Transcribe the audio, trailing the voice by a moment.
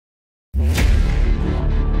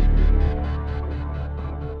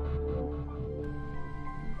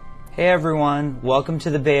Hey everyone, welcome to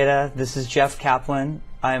the beta. This is Jeff Kaplan.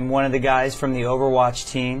 I'm one of the guys from the Overwatch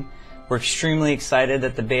team. We're extremely excited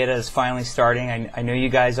that the beta is finally starting. I know you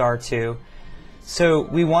guys are too. So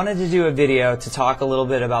we wanted to do a video to talk a little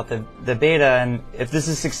bit about the beta, and if this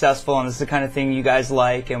is successful and this is the kind of thing you guys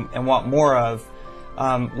like and want more of,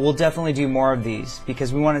 we'll definitely do more of these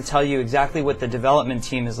because we want to tell you exactly what the development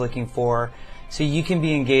team is looking for so you can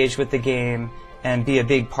be engaged with the game and be a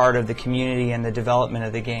big part of the community and the development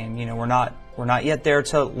of the game. You know, we're not yet there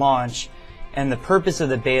to launch, and the purpose of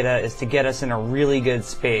the beta is to get us in a really good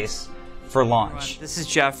space for launch. This is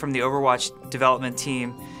Jeff from the Overwatch development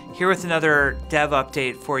team, here with another dev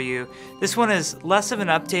update for you. This one is less of an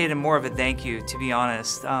update and more of a thank you, to be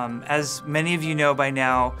honest. As many of you know by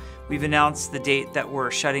now, we've announced the date that we're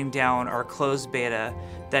shutting down our closed beta.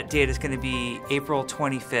 That date is going to be April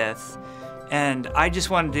 25th. And I just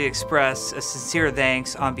wanted to express a sincere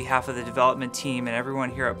thanks on behalf of the development team and everyone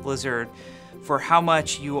here at Blizzard for how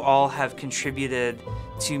much you all have contributed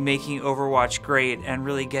to making Overwatch great and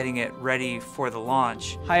really getting it ready for the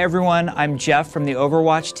launch. Hi everyone, I'm Jeff from the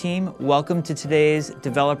Overwatch team. Welcome to today's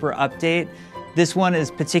developer update. This one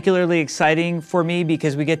is particularly exciting for me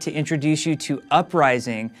because we get to introduce you to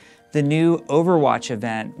Uprising, the new Overwatch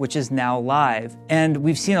event, which is now live. And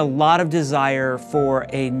we've seen a lot of desire for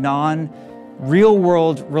a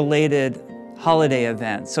non-real-world related holiday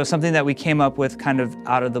event, so something that we came up with kind of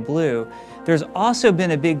out of the blue. There's also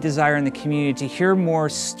been a big desire in the community to hear more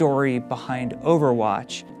story behind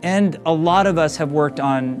Overwatch. And a lot of us have worked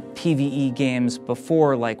on PvE games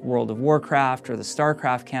before, like World of Warcraft or the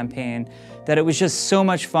StarCraft campaign, that it was just so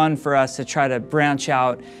much fun for us to try to branch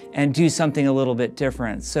out and do something a little bit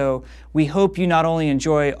different. So we hope you not only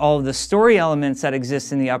enjoy all of the story elements that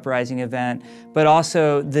exist in the Uprising event, but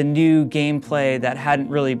also the new gameplay that hadn't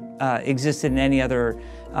really existed in any other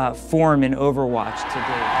form in Overwatch to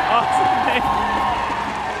date. Awesome.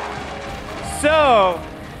 So,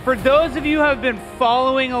 for those of you who have been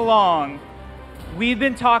following along, we've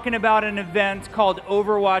been talking about an event called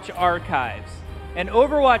Overwatch Archives. And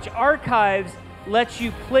Overwatch Archives lets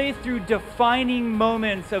you play through defining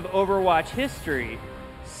moments of Overwatch history,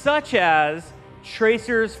 such as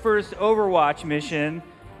Tracer's first Overwatch mission,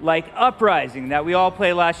 like Uprising, that we all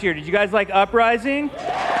played last year. Did you guys like Uprising?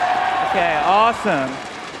 Okay, awesome.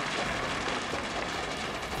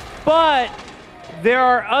 But there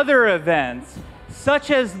are other events,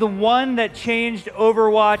 such as the one that changed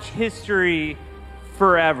Overwatch history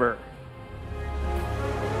forever.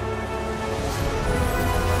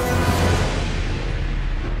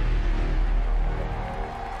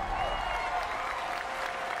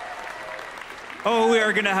 Oh, we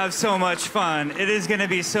are gonna have so much fun. It is gonna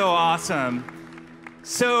be so awesome.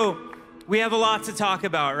 So, we have a lot to talk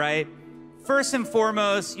about, right? First and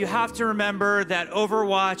foremost, you have to remember that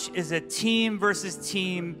Overwatch is a team versus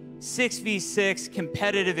team 6v6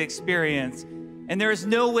 competitive experience. And there is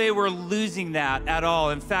no way we're losing that at all.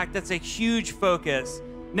 In fact, that's a huge focus.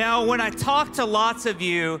 Now, when I talk to lots of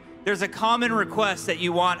you, there's a common request that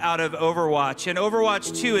you want out of Overwatch, and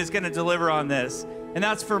Overwatch 2 is gonna deliver on this. And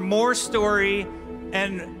that's for more story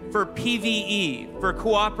and for PvE, for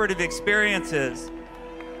cooperative experiences.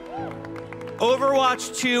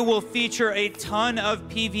 Overwatch 2 will feature a ton of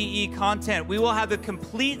PvE content. We will have a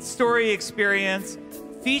complete story experience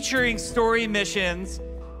featuring story missions.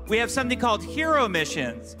 We have something called hero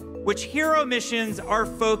missions, which hero missions are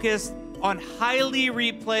focused on highly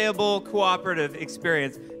replayable cooperative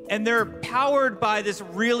experience. And they're powered by this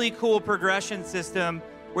really cool progression system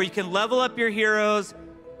where you can level up your heroes,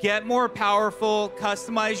 get more powerful,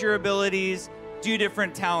 customize your abilities, do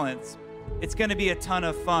different talents. It's gonna be a ton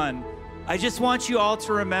of fun. I just want you all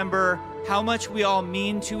to remember how much we all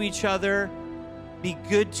mean to each other, be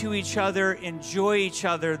good to each other, enjoy each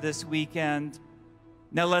other this weekend.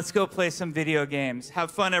 Now let's go play some video games.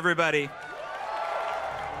 Have fun, everybody.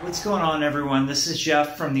 What's going on, everyone? This is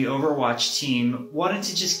Jeff from the Overwatch team. Wanted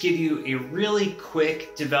to just give you a really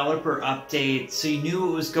quick developer update so you knew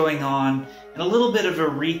what was going on and a little bit of a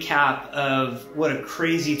recap of what a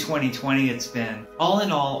crazy 2020 it's been. All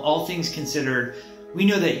in all things considered, we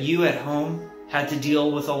know that you at home had to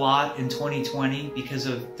deal with a lot in 2020 because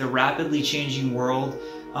of the rapidly changing world.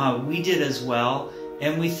 We did as well,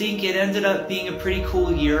 and we think it ended up being a pretty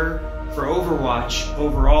cool year for Overwatch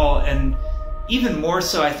overall, and even more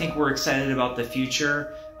so, I think we're excited about the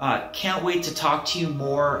future. Can't wait to talk to you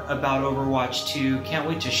more about Overwatch 2. Can't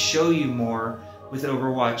wait to show you more with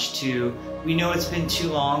Overwatch 2. We know it's been too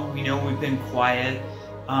long. We know we've been quiet.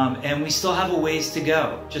 And we still have a ways to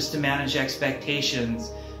go just to manage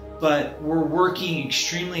expectations. But we're working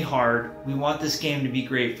extremely hard. We want this game to be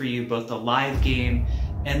great for you, both the live game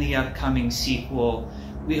and the upcoming sequel.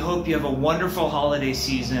 We hope you have a wonderful holiday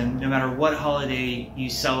season, no matter what holiday you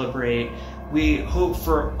celebrate. We hope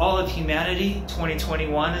for all of humanity,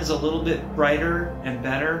 2021 is a little bit brighter and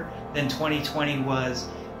better than 2020 was.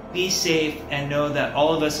 Be safe and know that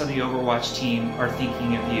all of us on the Overwatch team are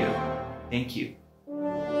thinking of you. Thank you.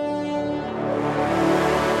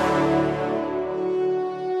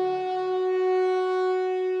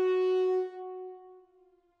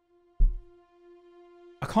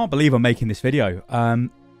 I can't believe I'm making this video. I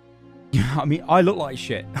mean, I look like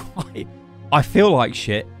shit. I feel like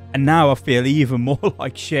shit, and now I feel even more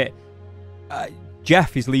like shit.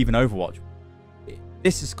 Jeff is leaving Overwatch.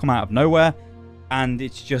 This has come out of nowhere, and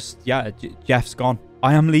it's just, yeah, Jeff's gone.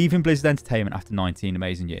 I am leaving Blizzard Entertainment after 19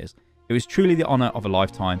 amazing years. It was truly the honor of a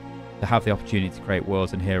lifetime to have the opportunity to create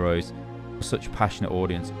worlds and heroes for such a passionate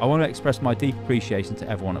audience. I want to express my deep appreciation to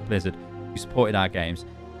everyone at Blizzard who supported our games,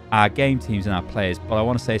 our game teams and our players, but I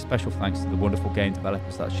want to say a special thanks to the wonderful game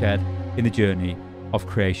developers that shared in the journey of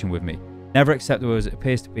creation with me. Never accept the words it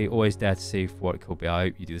appears to be, always dare to see for what it could be. I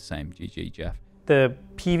hope you do the same. GG, Jeff. The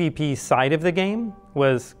PvP side of the game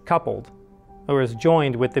was coupled, or was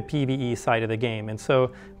joined with the PvE side of the game. And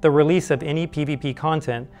so the release of any PvP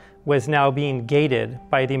content was now being gated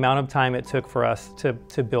by the amount of time it took for us to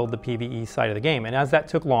build the PvE side of the game. And as that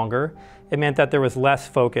took longer, it meant that there was less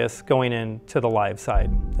focus going into the live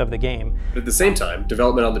side of the game. But at the same time,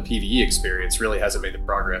 development on the PvE experience really hasn't made the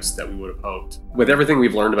progress that we would have hoped. With everything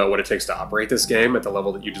we've learned about what it takes to operate this game at the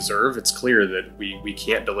level that you deserve, it's clear that we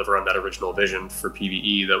can't deliver on that original vision for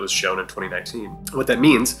PvE that was shown in 2019. What that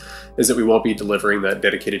means is that we won't be delivering that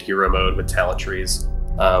dedicated hero mode with talent trees,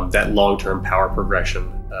 that long-term power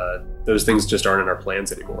progression. Those things just aren't in our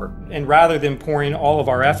plans anymore. And rather than pouring all of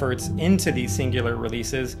our efforts into these singular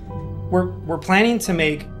releases, we're planning to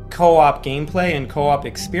make co-op gameplay and co-op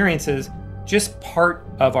experiences just part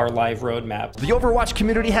of our live roadmap. The Overwatch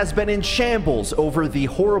community has been in shambles over the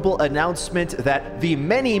horrible announcement that the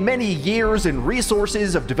many, many years and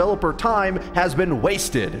resources of developer time has been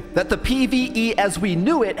wasted, that the PvE as we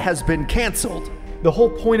knew it has been canceled. The whole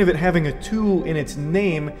point of it having a 2 in its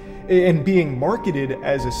name and being marketed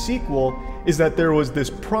as a sequel is that there was this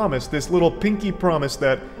promise, this little pinky promise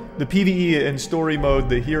that the PvE and story mode,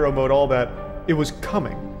 the hero mode, all that, it was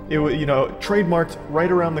coming. It was, you know, trademarked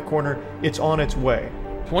right around the corner. It's on its way.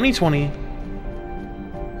 2020,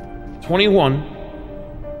 21,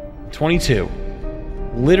 22.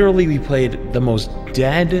 Literally, we played the most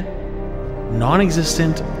dead,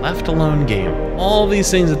 non-existent, left alone game. All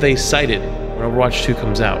these things that they cited when Overwatch 2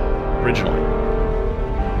 comes out, originally.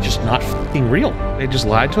 Just not fucking real. They just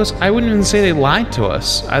lied to us. I wouldn't even say they lied to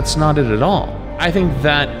us. That's not it at all. I think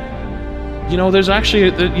that, you know, there's actually,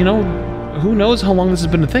 you know, who knows how long this has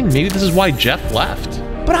been a thing. Maybe this is why Jeff left.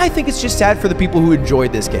 But I think it's just sad for the people who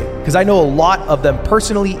enjoyed this game, because I know a lot of them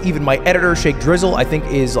personally. Even my editor, Shake Drizzle, I think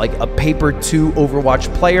is like a paper 2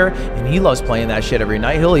 Overwatch player, and he loves playing that shit every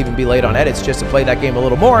night. He'll even be late on edits just to play that game a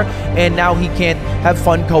little more, and now he can't have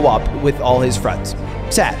fun co-op with all his friends.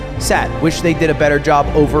 Sad. Wish they did a better job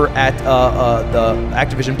over at the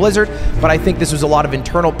Activision Blizzard, but I think this was a lot of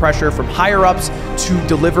internal pressure from higher-ups to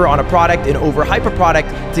deliver on a product and overhype a product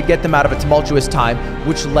to get them out of a tumultuous time,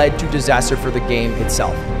 which led to disaster for the game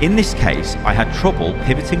itself. In this case, I had trouble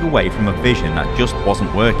pivoting away from a vision that just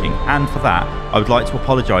wasn't working, and for that, I would like to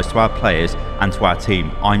apologise to our players and to our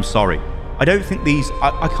team. I'm sorry. I don't think these,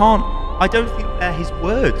 I don't think they're his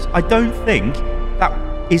words. I don't think that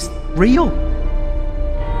is real.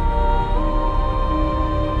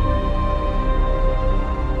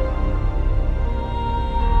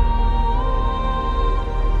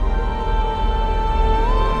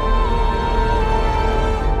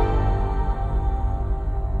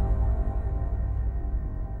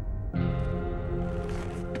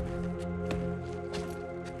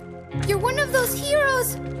 You're one of those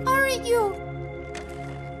heroes, aren't you?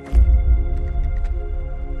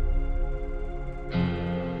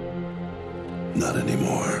 Not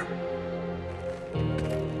anymore.